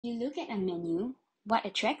You look at a menu, what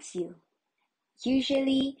attracts you?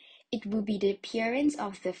 Usually, it will be the appearance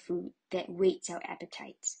of the food that whets our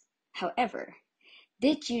appetites. However,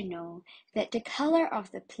 did you know that the color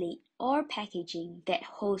of the plate or packaging that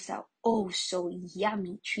holds our oh so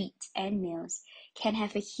yummy treats and meals can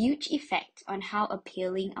have a huge effect on how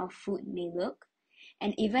appealing our food may look,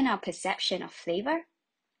 and even our perception of flavor?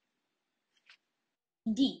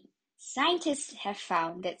 Indeed, scientists have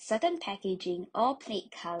found that certain packaging or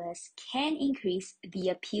plate colors can increase the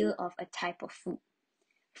appeal of a type of food.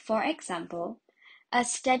 For example, a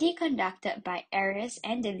study conducted by Aris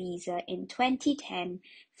and Delisa in 2010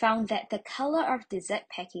 found that the color of dessert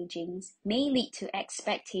packagings may lead to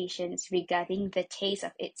expectations regarding the taste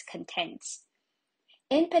of its contents.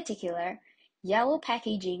 In particular, yellow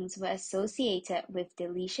packagings were associated with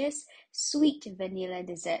delicious, sweet vanilla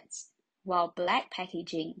desserts, while black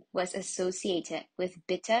packaging was associated with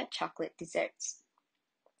bitter chocolate desserts.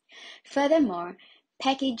 Furthermore,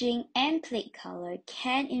 packaging and plate color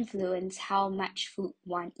can influence how much food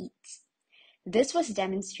one eats. This was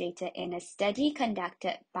demonstrated in a study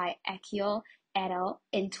conducted by Akio et al.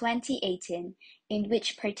 In 2018, in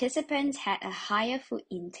which participants had a higher food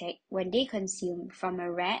intake when they consumed from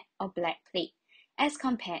a red or black plate as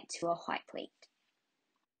compared to a white plate.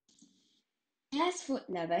 As food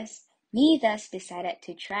lovers, we thus decided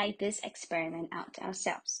to try this experiment out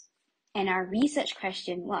ourselves. And our research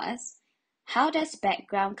question was, how does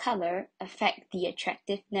background color affect the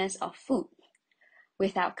attractiveness of food?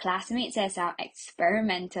 With our classmates as our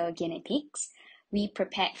experimental guinea pigs, we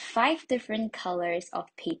prepared 5 different colors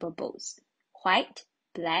of paper bowls: white,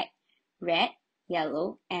 black, red,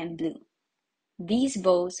 yellow, and blue. These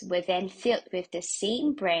bowls were then filled with the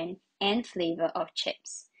same brand and flavor of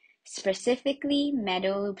chips, specifically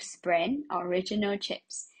Meadow's brand original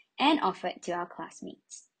chips, and offered to our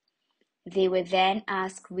classmates. They were then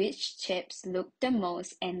asked which chips looked the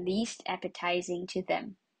most and least appetizing to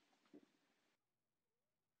them.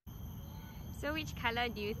 So which color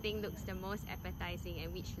do you think looks the most appetizing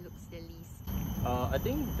and which looks the least? I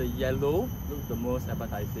think the yellow looks the most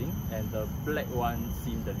appetizing and the black one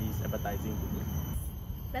seemed the least appetizing to me.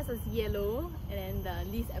 Best was yellow and then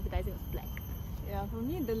the least appetizing was black. Yeah, for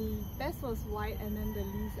me the best was white and then the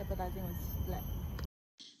least appetizing was black.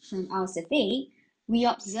 From our survey, we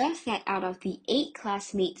observed that out of the 8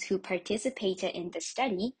 classmates who participated in the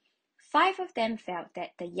study, 5 of them felt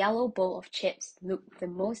that the yellow bowl of chips looked the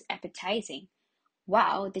most appetizing,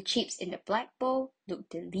 while the chips in the black bowl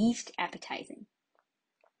looked the least appetizing.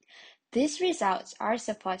 These results are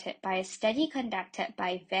supported by a study conducted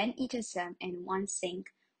by Van Ittersum and Wan Sink,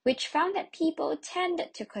 which found that people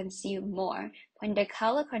tended to consume more when the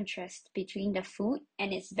color contrast between the food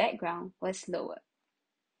and its background was lower.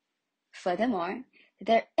 Furthermore,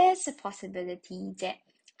 there is a possibility that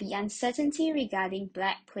the uncertainty regarding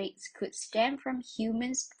black plates could stem from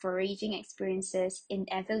humans' foraging experiences in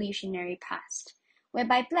evolutionary past,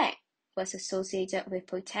 whereby black was associated with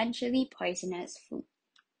potentially poisonous food.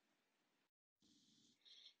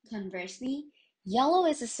 Conversely, yellow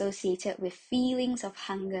is associated with feelings of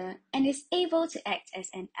hunger and is able to act as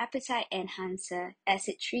an appetite enhancer as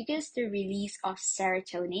it triggers the release of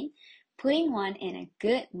serotonin, putting one in a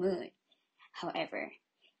good mood. However,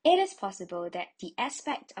 it is possible that the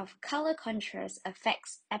aspect of color contrast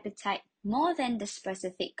affects appetite more than the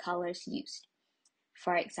specific colors used.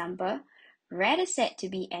 For example, red is said to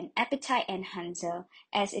be an appetite enhancer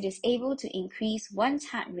as it is able to increase one's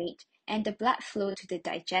heart rate and the blood flow to the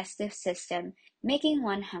digestive system, making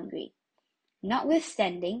one hungry.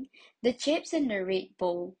 Notwithstanding, the chips in the red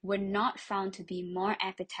bowl were not found to be more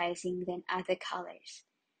appetizing than other colors.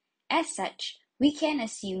 As such, we can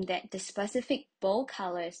assume that the specific bowl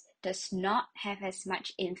colors does not have as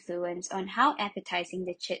much influence on how appetizing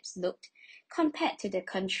the chips looked compared to the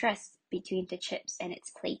contrast between the chips and its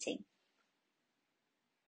plating.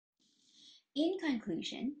 In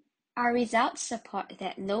conclusion, our results support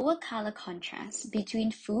that lower color contrast between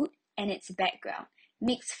food and its background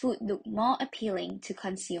makes food look more appealing to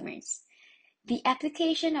consumers. The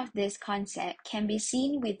application of this concept can be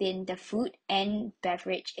seen within the food and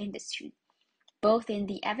beverage industry, both in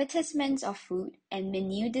the advertisements of food and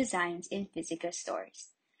menu designs in physical stores.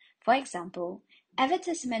 For example,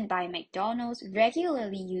 advertisements by McDonald's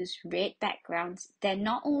regularly use red backgrounds that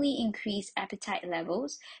not only increase appetite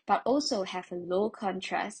levels, but also have a low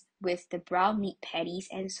contrast with the brown meat patties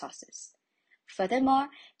and sauces. Furthermore,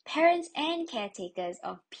 parents and caretakers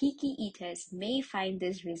of picky eaters may find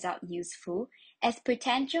this result useful, as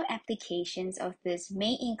potential applications of this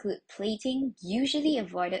may include plating usually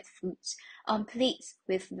avoided foods on plates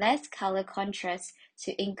with less color contrast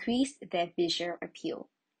to increase their visual appeal.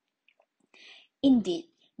 Indeed,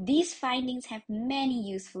 these findings have many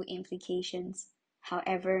useful implications.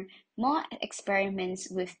 However, more experiments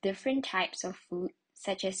with different types of food,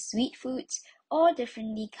 such as sweet foods or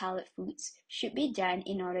differently colored foods, should be done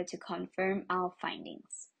in order to confirm our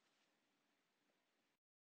findings.